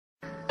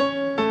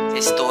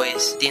Esto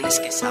es, tienes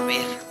que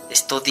saber.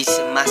 Esto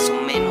dice más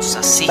o menos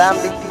así.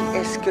 Bamby,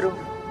 Screw,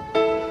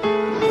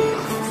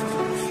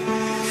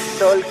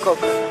 Solcok,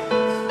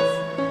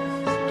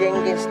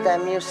 Gangsta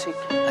Music.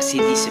 Así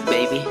dice,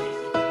 baby.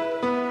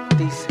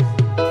 Dice: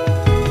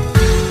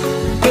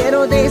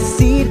 quiero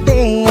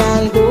decirte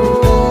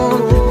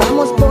algo,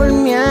 vamos por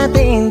mi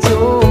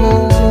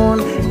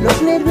atención.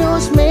 Los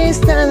nervios me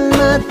están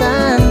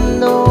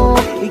matando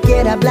y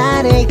quiero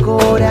hablar el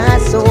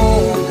corazón,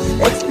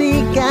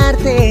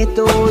 explicarte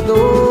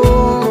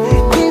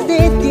todo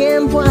desde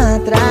tiempo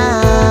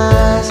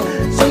atrás.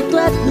 Soy tu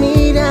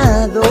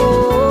admirador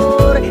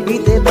y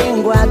te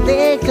vengo a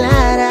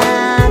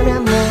declarar mi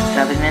amor.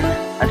 Sabes, nena,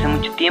 hace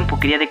mucho tiempo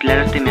quería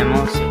declararte mi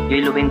amor y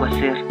hoy lo vengo a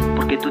hacer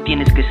porque tú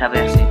tienes que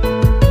saber.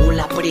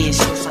 Hola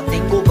preciosa,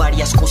 tengo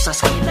varias cosas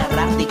que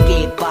narrarte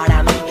que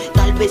para mí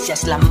tal vez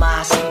seas la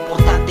más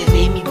importante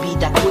de mi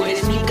vida. Tú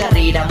eres mi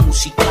carrera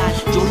musical,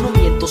 yo no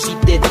miento si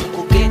te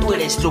digo que tú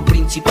eres lo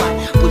principal,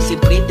 pues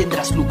siempre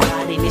tendrás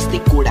lugar en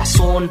este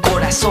corazón,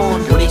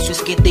 corazón. Por eso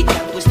es que te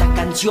canto esta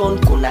canción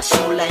con la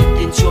sola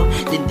intención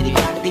de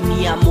entregarte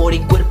mi amor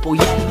en cuerpo y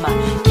alma.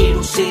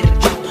 Quiero ser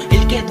yo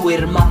el que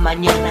duerma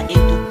mañana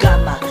en tu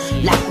cama,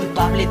 la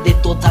culpable de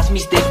todas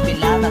mis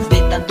desveladas,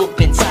 de tanto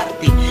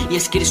pensarte. Y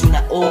es que eres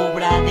una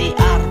obra de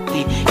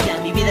arte que a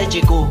mi vida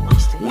llegó.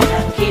 Un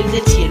ángel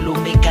del cielo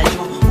me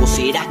cayó, o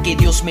será que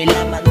Dios me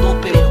la mandó,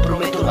 pero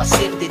prometo no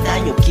hacerte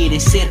daño.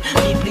 ¿Quieres ser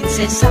mi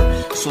princesa?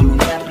 Solo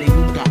una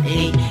pregunta,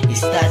 hey,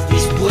 ¿estás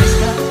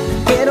dispuesta?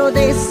 Quiero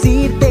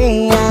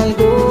decirte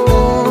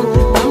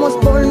algo, vamos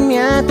por mi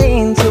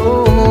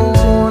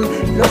atención.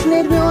 Los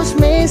nervios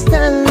me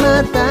están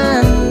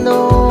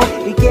matando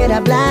y quiero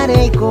hablar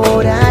el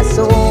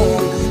corazón,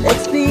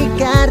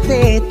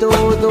 explicarte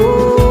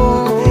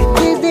todo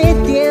desde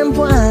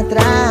tiempo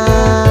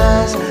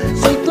atrás.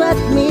 Soy tu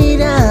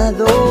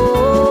admirador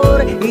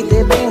y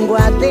te vengo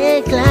a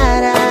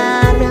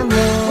declarar mi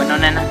amor. Bueno,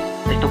 nena,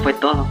 esto fue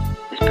todo.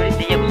 Espero que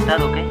te haya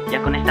gustado, ¿ok?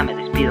 Ya con esta me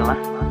despido, ¿va?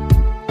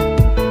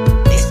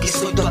 Es que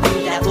soy tu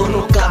admirador,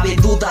 no cabe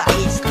duda.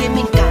 Es que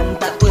me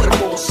encanta tu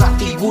hermosa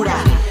figura.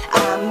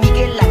 A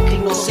Miguel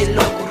Ángel no se le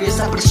ocurrió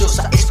esa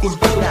preciosa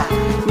escultura,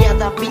 ni a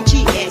Da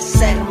Vinci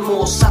esa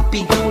hermosa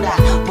pintura,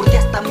 porque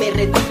hasta me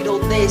retiro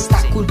de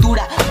esta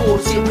cultura.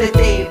 Por siempre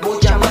te voy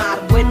a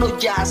amar, bueno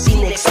ya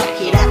sin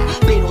exagerar,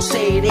 pero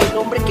seré el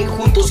hombre que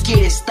juntos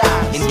quiere estar.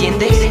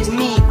 ¿Entiendes? Eres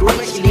mi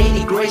crazy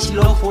lady, crazy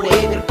love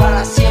forever.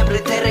 Para siempre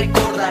te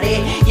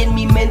recordaré y en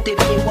mi mente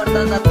bien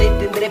guardada te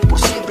tendré, por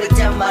siempre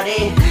te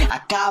amaré.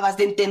 ¿Acabas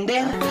de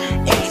entender?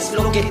 Es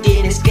lo que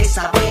tienes que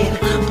saber,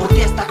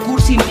 porque hasta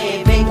cursi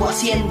me vengo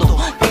haciendo.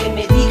 Que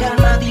me digan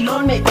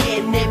Madilón me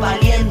viene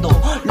valiendo.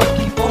 Lo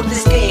que importa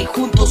es que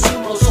juntos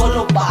uno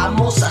solo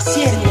vamos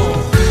haciendo.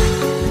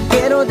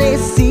 Quiero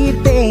decir